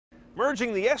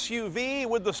merging the SUV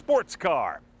with the sports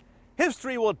car.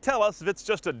 History will tell us if it's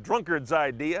just a drunkard's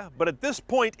idea, but at this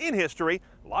point in history,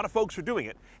 a lot of folks are doing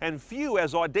it, and few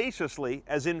as audaciously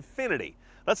as Infiniti.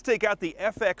 Let's take out the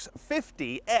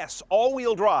FX50 S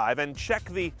all-wheel drive and check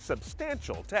the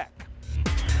substantial tech.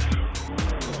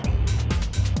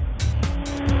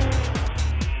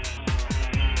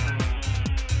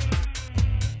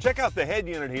 Check out the head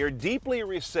unit here, deeply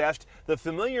recessed. The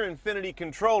familiar Infiniti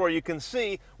controller, you can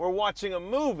see we're watching a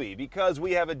movie because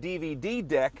we have a DVD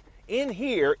deck in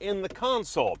here in the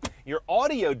console. Your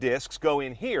audio discs go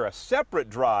in here, a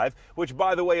separate drive, which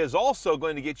by the way is also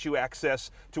going to get you access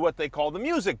to what they call the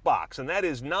music box, and that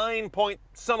is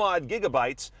 9-point-some-odd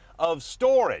gigabytes of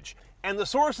storage. And the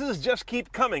sources just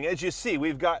keep coming. As you see,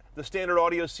 we've got the standard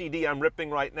audio CD I'm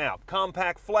ripping right now.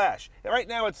 Compact flash. Right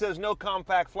now it says no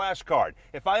compact flash card.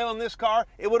 If I own this car,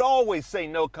 it would always say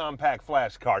no compact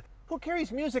flash card. Who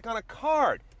carries music on a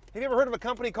card? Have you ever heard of a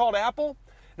company called Apple?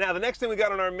 Now, the next thing we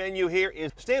got on our menu here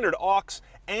is standard aux,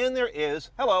 and there is,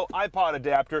 hello, iPod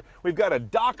adapter. We've got a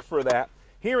dock for that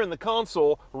here in the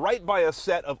console, right by a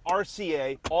set of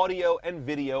RCA audio and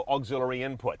video auxiliary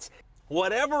inputs.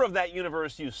 Whatever of that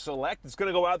universe you select, it's going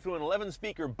to go out through an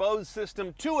 11-speaker Bose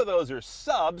system. 2 of those are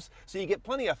subs, so you get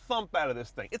plenty of thump out of this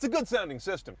thing. It's a good-sounding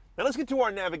system. Now let's get to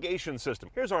our navigation system.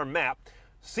 Here's our map.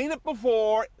 Seen it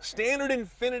before, standard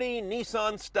Infiniti,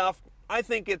 Nissan stuff. I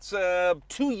think it's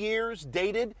 2 years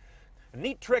dated. A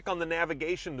neat trick on the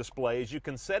navigation display is you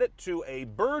can set it to a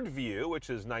bird view, which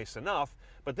is nice enough,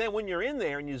 but then when you're in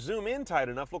there and you zoom in tight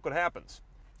enough, look what happens.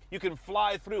 You can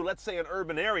fly through, let's say, an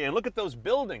urban area, and look at those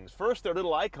buildings. First, they're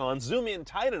little icons. Zoom in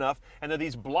tight enough, and they're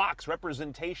these blocks,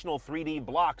 representational 3D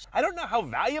blocks. I don't know how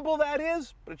valuable that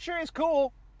is, but it sure is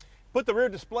cool. Put the rear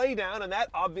display down, and that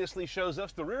obviously shows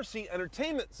us the rear seat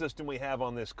entertainment system we have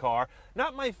on this car.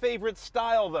 Not my favorite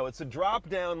style, though. It's a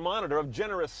drop-down monitor of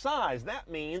generous size. That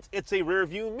means it's a rear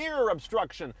view mirror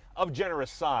obstruction of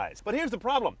generous size. But here's the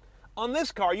problem. On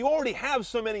this car, you already have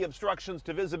so many obstructions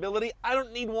to visibility, I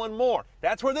don't need one more.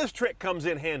 That's where this trick comes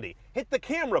in handy. Hit the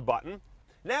camera button.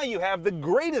 Now you have the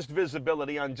greatest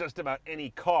visibility on just about any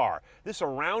car. This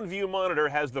around view monitor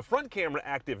has the front camera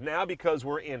active now because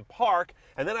we're in park,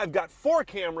 and then I've got 4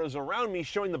 cameras around me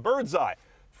showing the bird's eye.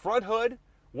 Front hood,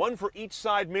 1 for each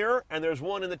side mirror, and there's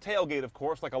 1 in the tailgate, of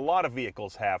course, like a lot of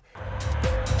vehicles have.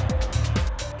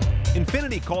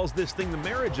 Infiniti calls this thing the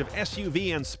marriage of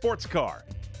SUV and sports car.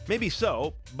 Maybe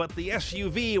so, but the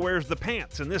SUV wears the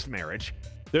pants in this marriage.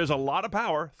 There's a lot of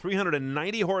power,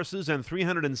 390 horses and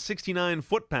 369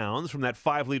 foot-pounds from that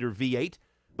 5-liter V8,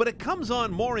 but it comes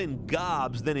on more in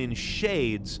gobs than in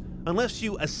shades, unless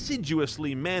you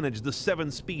assiduously manage the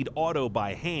 7-speed auto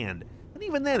by hand, and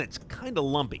even then it's kinda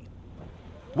lumpy.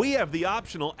 We have the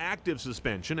optional active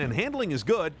suspension, and handling is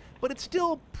good, but it's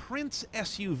still Prince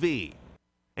SUV.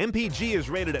 MPG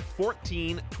is rated at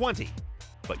 1420.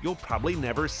 But you'll probably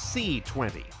never see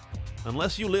 20,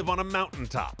 unless you live on a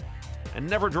mountaintop and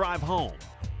never drive home.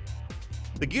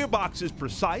 The gearbox is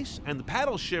precise, and the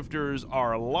paddle shifters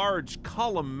are large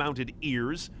column-mounted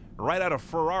ears right out of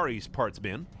Ferrari's parts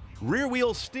bin.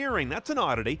 Rear-wheel steering, that's an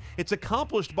oddity. It's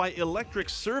accomplished by electric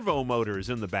servo motors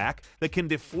in the back that can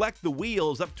deflect the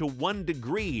wheels up to 1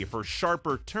 degree for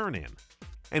sharper turn-in.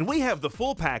 And we have the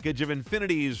full package of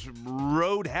Infiniti's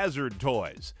road hazard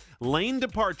toys. Lane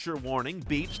departure warning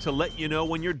beeps to let you know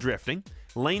when you're drifting.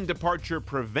 Lane departure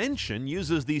prevention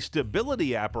uses the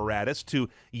stability apparatus to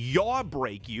yaw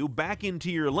brake you back into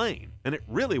your lane, and it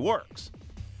really works.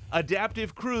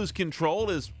 Adaptive cruise control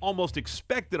is almost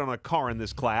expected on a car in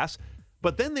this class,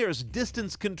 but then there's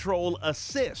distance control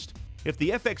assist. If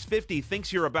the FX50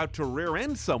 thinks you're about to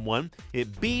rear-end someone,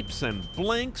 it beeps and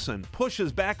blinks and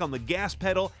pushes back on the gas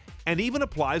pedal and even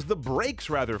applies the brakes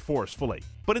rather forcefully.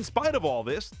 But in spite of all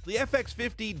this, the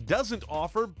FX50 doesn't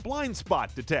offer blind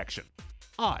spot detection.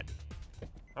 Odd.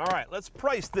 All right, let's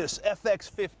price this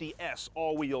FX50 S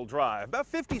all-wheel drive.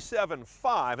 About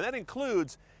 $57,500, and that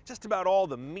includes just about all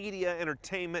the media,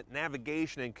 entertainment,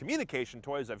 navigation, and communication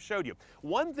toys I've showed you.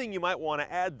 One thing you might want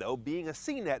to add, though, being a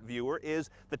CNET viewer, is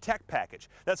the tech package.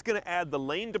 That's going to add the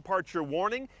lane departure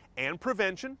warning and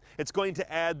prevention. It's going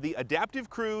to add the adaptive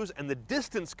cruise and the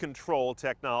distance control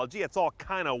technology. It's all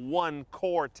kind of one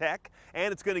core tech,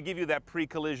 and it's going to give you that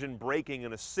pre-collision braking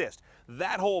and assist.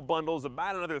 That whole bundle is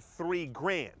about another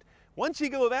 $3,000. Once you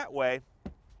go that way,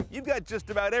 you've got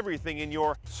just about everything in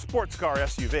your sports car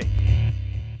SUV.